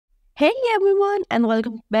Hey everyone, and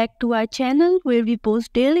welcome back to our channel where we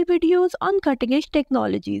post daily videos on cutting edge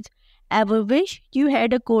technologies. Ever wish you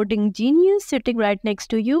had a coding genius sitting right next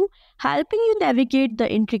to you, helping you navigate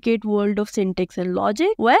the intricate world of syntax and logic?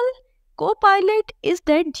 Well, Copilot is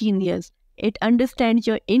that genius. It understands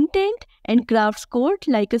your intent and crafts code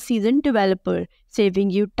like a seasoned developer, saving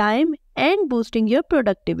you time and boosting your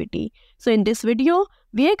productivity. So in this video,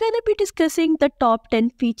 we are going to be discussing the top 10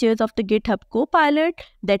 features of the GitHub Copilot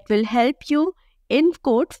that will help you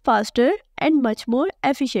encode faster and much more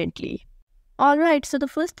efficiently. Alright, so the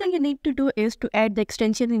first thing you need to do is to add the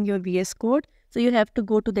extension in your VS Code. So you have to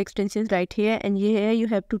go to the extensions right here, and here you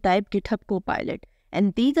have to type GitHub Copilot.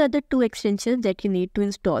 And these are the two extensions that you need to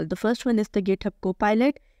install. The first one is the GitHub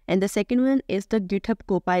Copilot and the second one is the GitHub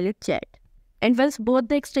Copilot Chat. And once both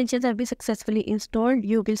the extensions have been successfully installed,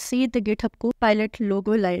 you will see the GitHub Copilot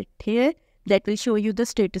logo right here that will show you the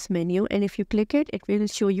status menu, and if you click it, it will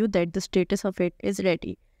show you that the status of it is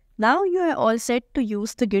ready. Now you are all set to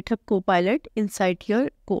use the GitHub Copilot inside your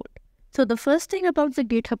code. So the first thing about the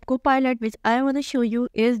GitHub Copilot which I want to show you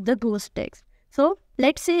is the ghost text. So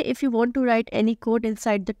let's say if you want to write any code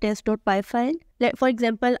inside the test.py file. For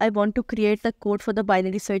example, I want to create the code for the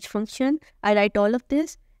binary search function. I write all of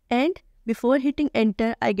this, and before hitting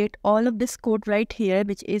enter, I get all of this code right here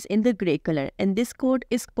which is in the gray color, and this code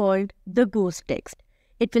is called the ghost text.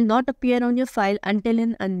 It will not appear on your file until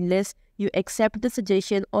and unless you accept the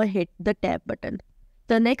suggestion or hit the tab button.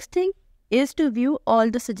 The next thing is to view all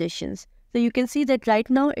the suggestions. So you can see that right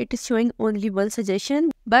now it is showing only one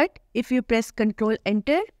suggestion, but if you press Ctrl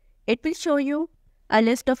Enter, it will show you a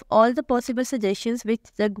list of all the possible suggestions which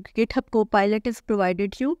the GitHub Copilot has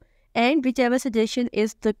provided you. And whichever suggestion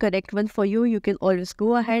is the correct one for you, you can always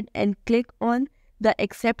go ahead and click on the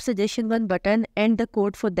accept suggestion one button, and the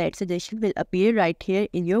code for that suggestion will appear right here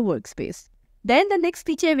in your workspace. Then the next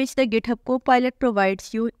feature which the GitHub Copilot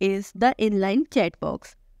provides you is the inline chat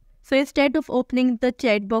box. So instead of opening the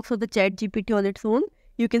chat box or the chat GPT on its own,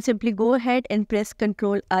 you can simply go ahead and press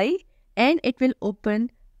Ctrl I and it will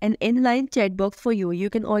open an inline chat box for you. You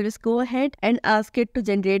can always go ahead and ask it to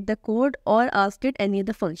generate the code or ask it any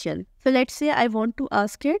other function. So let's say I want to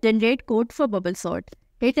ask it generate code for bubble sort.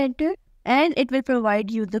 Hit enter and it will provide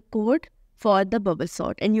you the code for the bubble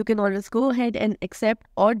sort, and you can always go ahead and accept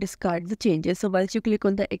or discard the changes. So once you click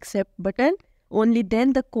on the accept button, only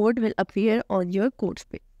then the code will appear on your code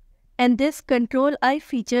space. And this Ctrl I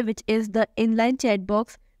feature, which is the inline chat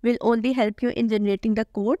box, will only help you in generating the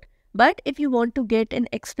code. But if you want to get an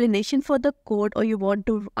explanation for the code or you want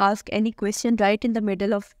to ask any question right in the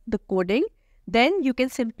middle of the coding, then you can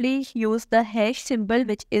simply use the hash symbol,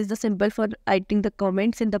 which is the symbol for writing the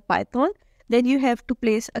comments in the Python. Then you have to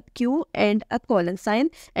place a Q and a colon sign,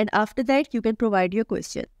 and after that you can provide your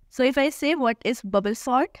question. So if I say what is bubble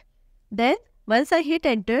sort, then once I hit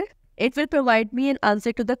enter, it will provide me an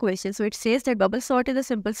answer to the question. So it says that bubble sort is a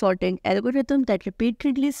simple sorting algorithm that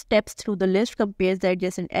repeatedly steps through the list, compares the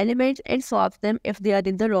adjacent elements and solves them if they are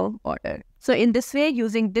in the wrong order. So in this way,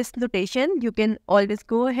 using this notation, you can always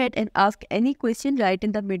go ahead and ask any question right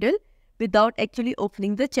in the middle without actually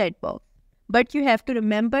opening the chat box. But you have to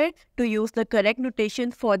remember to use the correct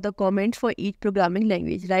notation for the comments for each programming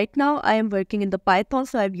language. Right now, I am working in the Python,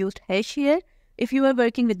 so I've used hash here. If you are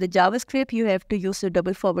working with the JavaScript, you have to use the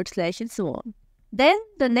 // and so on. Then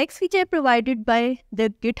the next feature provided by the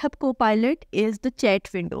GitHub Copilot is the chat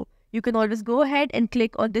window. You can always go ahead and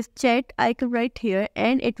click on this chat icon right here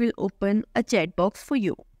and it will open a chat box for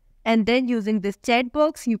you. And then using this chat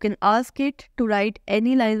box, you can ask it to write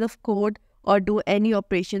any lines of code or do any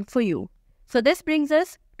operation for you. So this brings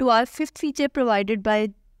us to our fifth feature provided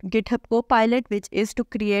by GitHub Copilot, which is to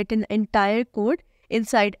create an entire code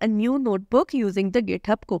inside a new notebook using the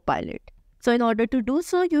GitHub Copilot. So in order to do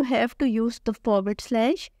so, you have to use the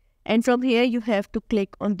 / and from here you have to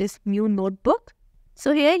click on this new notebook.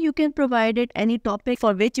 So here you can provide it any topic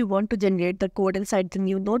for which you want to generate the code inside the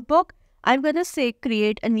new notebook. I'm going to say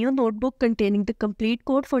create a new notebook containing the complete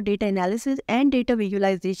code for data analysis and data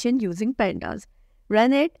visualization using pandas.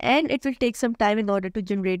 Run it and it will take some time in order to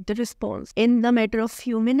generate the response. In a matter of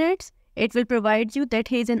few minutes, it will provide you that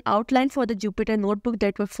here's an outline for the Jupyter notebook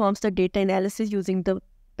that performs the data analysis using the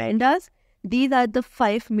pandas. These are the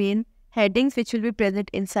 5 main headings which will be present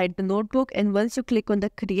inside the notebook, and once you click on the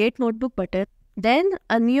create notebook button, then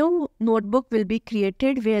a new notebook will be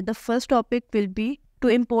created where the first topic will be to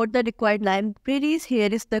import the required libraries. Here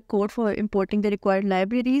is the code for importing the required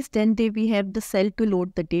libraries. Then we have the cell to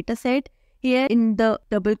load the data set. Here in the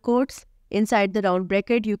double quotes, inside the round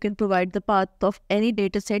bracket, you can provide the path of any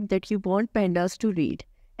dataset that you want pandas to read.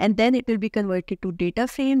 and then it will be converted to data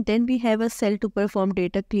frame. Then we have a cell to perform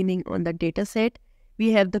data cleaning on the data set.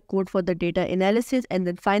 We have the code for the data analysis, and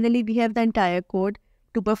then finally we have the entire code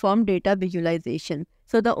to perform data visualization.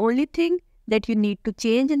 So the only thing that you need to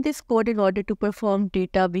change in this code in order to perform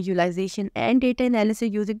data visualization and data analysis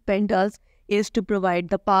using pandas is to provide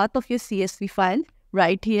the path of your CSV file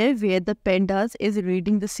right here, where the pandas is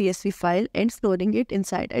reading the CSV file and storing it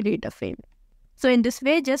inside a data frame. So in this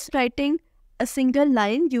way, just writing a single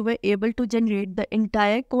line, you were able to generate the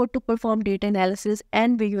entire code to perform data analysis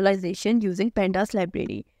and visualization using pandas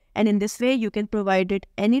library. And in this way, you can provide it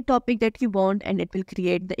any topic that you want, and it will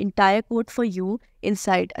create the entire code for you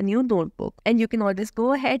inside a new notebook. And you can always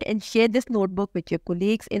go ahead and share this notebook with your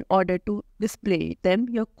colleagues in order to display them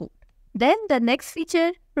your code. Then the next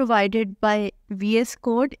feature provided by VS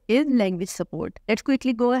Code is language support. Let's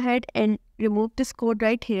quickly go ahead and remove this code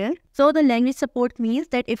right here. So the language support means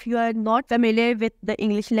that if you are not familiar with the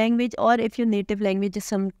English language, or if your native language is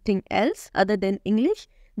something else other than English,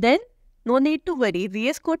 then no need to worry.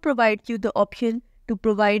 VS Code provides you the option to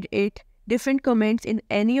provide it different comments in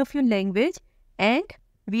any of your language, and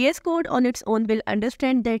VS Code on its own will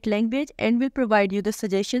understand that language and will provide you the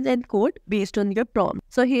suggestions and code based on your prompt.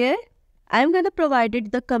 So here I'm going to provide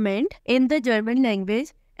it the comment in the German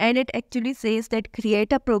language, and it actually says that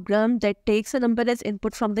create a program that takes a number as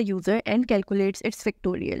input from the user and calculates its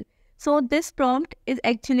factorial. So this prompt is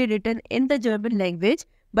actually written in the German language,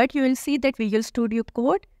 but you will see that Visual Studio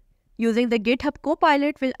Code using the GitHub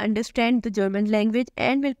Copilot will understand the German language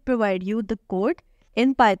and will provide you the code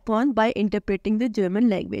in Python by interpreting the German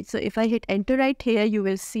language. So if I hit enter right here, you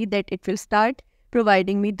will see that it will start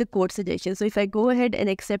providing me the code suggestions. So if I go ahead and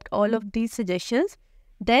accept all of these suggestions,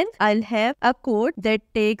 then I'll have a code that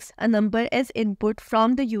takes a number as input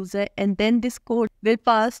from the user, and then this code will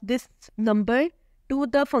pass this number to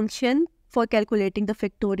the function for calculating the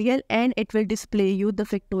factorial, and it will display you the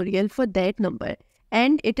factorial for that number.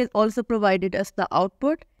 And it is also provided as the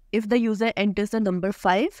output. If the user enters the number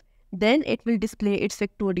 5, then it will display its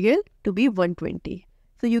factorial to be 120.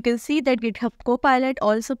 So you can see that GitHub Copilot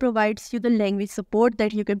also provides you the language support,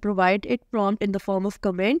 that you can provide it prompt in the form of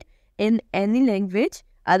comment in any language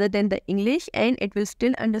other than the English, and it will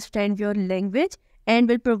still understand your language and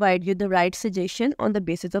will provide you the right suggestion on the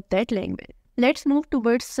basis of that language. Let's move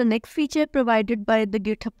towards the next feature provided by the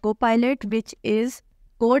GitHub Copilot, which is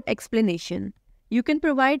code explanation. You can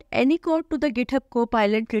provide any code to the GitHub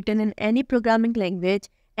Copilot written in any programming language,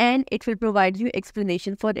 and it will provide you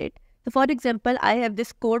explanation for it. So for example, I have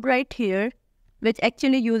this code right here, which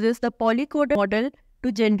actually uses the polycode model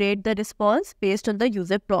to generate the response based on the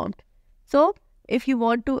user prompt. So if you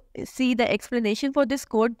want to see the explanation for this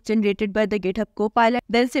code generated by the GitHub Copilot,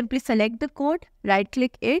 then simply select the code,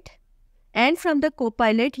 right-click it, and from the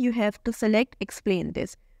Copilot, you have to select explain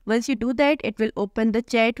this. Once you do that, it will open the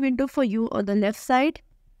chat window for you on the left side,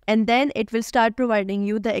 and then it will start providing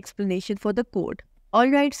you the explanation for the code.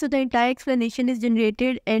 Alright, so the entire explanation is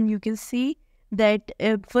generated, and you can see that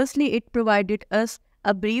firstly it provided us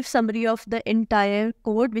a brief summary of the entire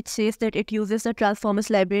code, which says that it uses the Transformers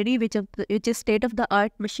library, which is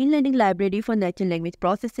state-of-the-art machine learning library for natural language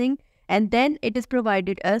processing, and then it is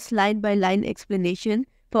provided us line-by-line explanation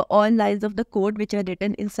for all lines of the code which are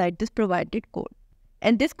written inside this provided code.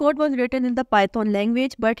 And this code was written in the Python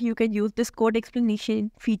language, but you can use this code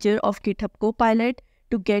explanation feature of GitHub Copilot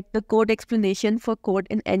to get the code explanation for code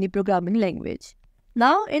in any programming language.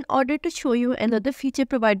 Now, in order to show you another feature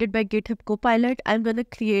provided by GitHub Copilot, I'm going to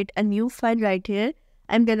create a new file right here.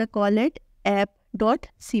 I'm going to call it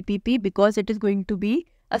app.cpp because it is going to be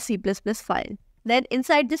a C++ file. Then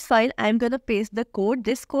inside this file, I'm going to paste the code.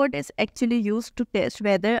 This code is actually used to test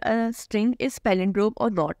whether a string is palindrome or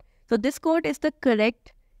not. So this code is the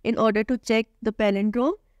correct in order to check the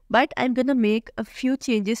palindrome, but I'm going to make a few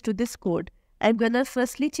changes to this code. I'm going to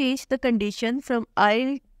firstly change the condition from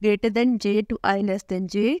I greater than j to I less than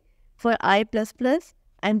j. For I++,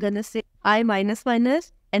 I'm going to say I minus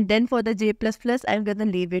minus, and then for the j++, I'm going to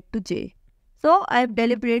leave it to j. So I've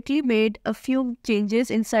deliberately made a few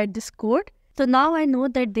changes inside this code. So now I know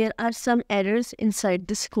that there are some errors inside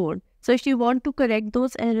this code. So if you want to correct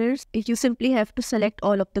those errors, you simply have to select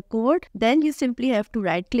all of the code. Then you simply have to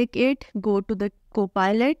right-click it, go to the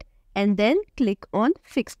Copilot, and then click on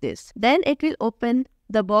fix this. Then it will open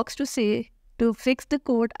the box to say to fix the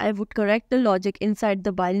code, I would correct the logic inside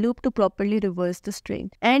the while loop to properly reverse the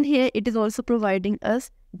string. And here it is also providing us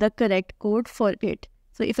the correct code for it.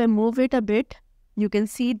 So if I move it a bit, you can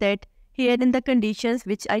see that here in the conditions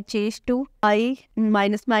which I changed to I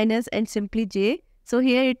minus minus and simply j. So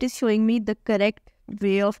here it is showing me the correct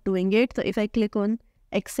way of doing it. So if I click on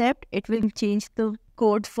accept, it will change the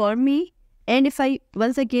code for me. And if I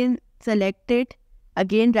once again select it,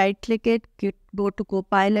 again right click it, go to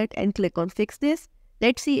Copilot and click on fix this.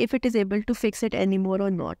 Let's see if it is able to fix it anymore or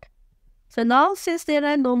not. So now since there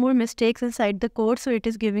are no more mistakes inside the code, so it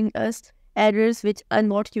is giving us errors which are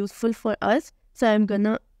not useful for us. So I'm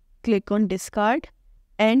gonna click on discard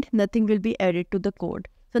and nothing will be added to the code.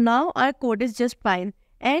 So now our code is just fine,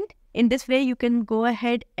 and in this way you can go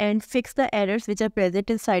ahead and fix the errors which are present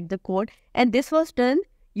inside the code. And this was done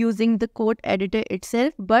using the code editor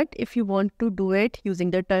itself, but if you want to do it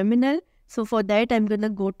using the terminal, so for that I'm gonna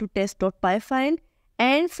go to test.py file,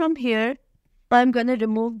 and from here I'm gonna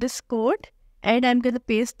remove this code and I'm gonna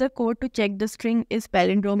paste the code to check the string is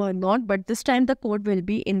palindrome or not, but this time the code will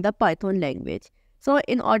be in the Python language. So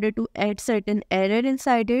in order to add certain error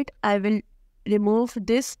inside it, I will remove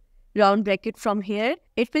this round bracket from here.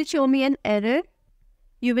 It will show me an error.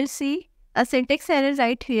 You will see a syntax error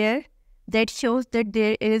right here that shows that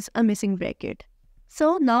there is a missing bracket.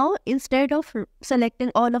 So now instead of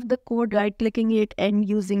selecting all of the code, right clicking it and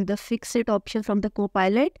using the fix it option from the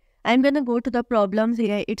Copilot, I'm going to go to the problems.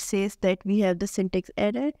 Here it says that we have the syntax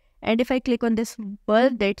error, and if I click on this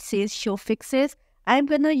bulb that says show fixes, I'm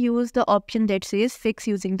going to use the option that says fix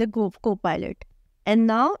using the Copilot. And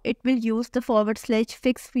now it will use the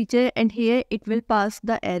 /fix feature, and here it will pass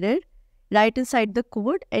the error right inside the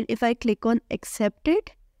code. And if I click on accept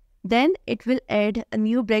it, then it will add a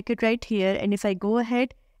new bracket right here. And if I go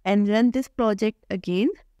ahead and run this project again,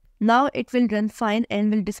 now it will run fine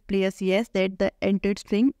and will display us yes that the entered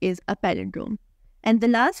string is a palindrome. And the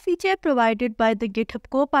last feature provided by the GitHub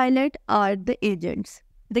Copilot are the agents.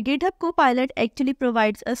 The GitHub Copilot actually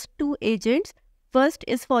provides us two agents. First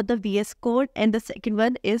is for the VS Code and the second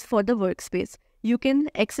one is for the workspace. You can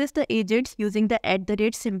access the agents using the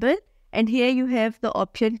 @ symbol, and here you have the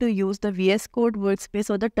option to use the VS Code, workspace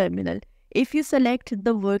or the terminal. If you select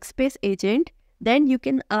the workspace agent, then you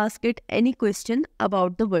can ask it any question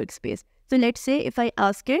about the workspace. So let's say if I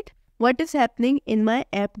ask it, what is happening in my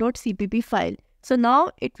app.cpp file? So now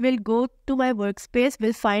it will go to my workspace,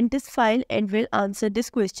 will find this file and will answer this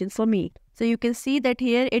question for me. So you can see that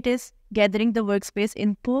here it is gathering the workspace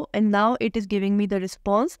info, and now it is giving me the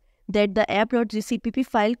response that the app.cpp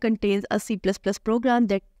file contains a C++ program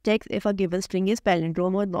that checks if a given string is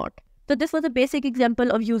palindrome or not. So this was a basic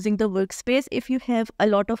example of using the workspace. If you have a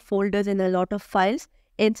lot of folders and a lot of files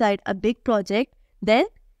inside a big project, then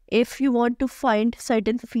if you want to find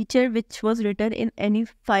certain feature which was written in any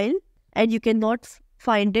file and you cannot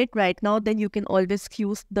find it right now, then you can always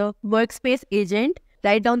use the workspace agent.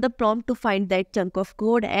 Write down the prompt to find that chunk of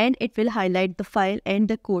code, and it will highlight the file and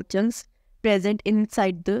the code chunks present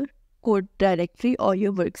inside the code directory or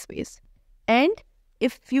your workspace. And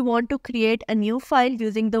if you want to create a new file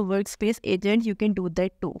using the workspace agent, you can do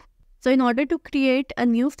that too. So in order to create a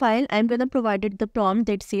new file, I'm going to provide it the prompt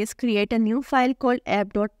that says create a new file called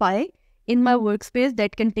app.py in my workspace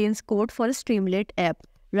that contains code for a Streamlit app.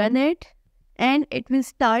 Run it and it will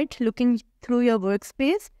start looking through your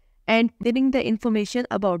workspace and getting the information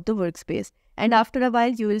about the workspace. And after a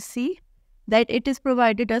while, you will see that it is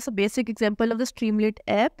provided as a basic example of the Streamlit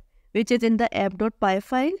app, which is in the app.py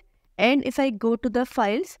file. And if I go to the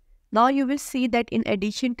files, now you will see that in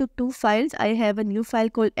addition to two files, I have a new file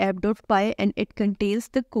called app.py, and it contains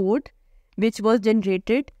the code which was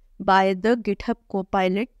generated by the GitHub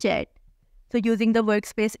Copilot chat. So using the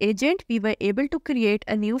workspace agent, we were able to create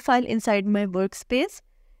a new file inside my workspace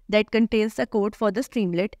that contains the code for the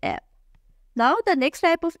Streamlit app. Now the next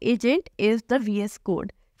type of agent is the VS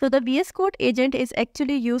Code. So the VS Code agent is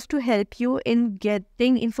actually used to help you in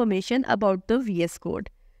getting information about the VS Code.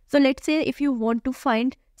 So let's say if you want to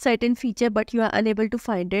find certain feature but you are unable to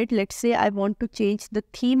find it. Let's say I want to change the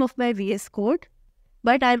theme of my VS Code,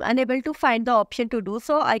 but I'm unable to find the option to do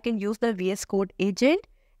so. I can use the VS Code agent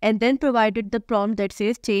and then provided the prompt that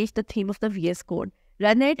says change the theme of the VS Code.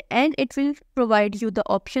 Run it and it will provide you the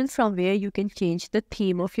options from where you can change the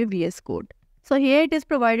theme of your VS Code. So here it has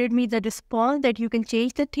provided me the response that you can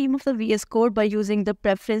change the theme of the VS Code by using the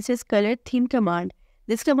preferences color theme command.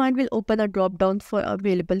 This command will open a drop down for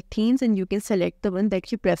available themes and you can select the one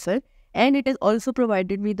that you prefer. And it has also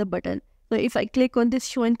provided me the button. So if I click on this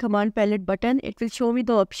show in command palette button, it will show me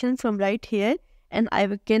the options from right here, and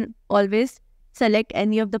I can always select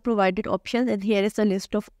any of the provided options, and here is a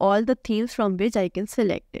list of all the themes from which I can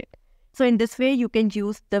select it. So in this way, you can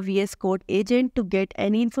use the VS Code agent to get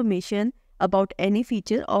any information about any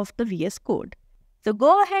feature of the VS Code. So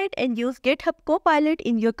go ahead and use GitHub Copilot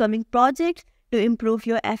in your coming projects to improve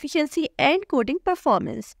your efficiency and coding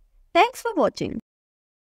performance. Thanks for watching.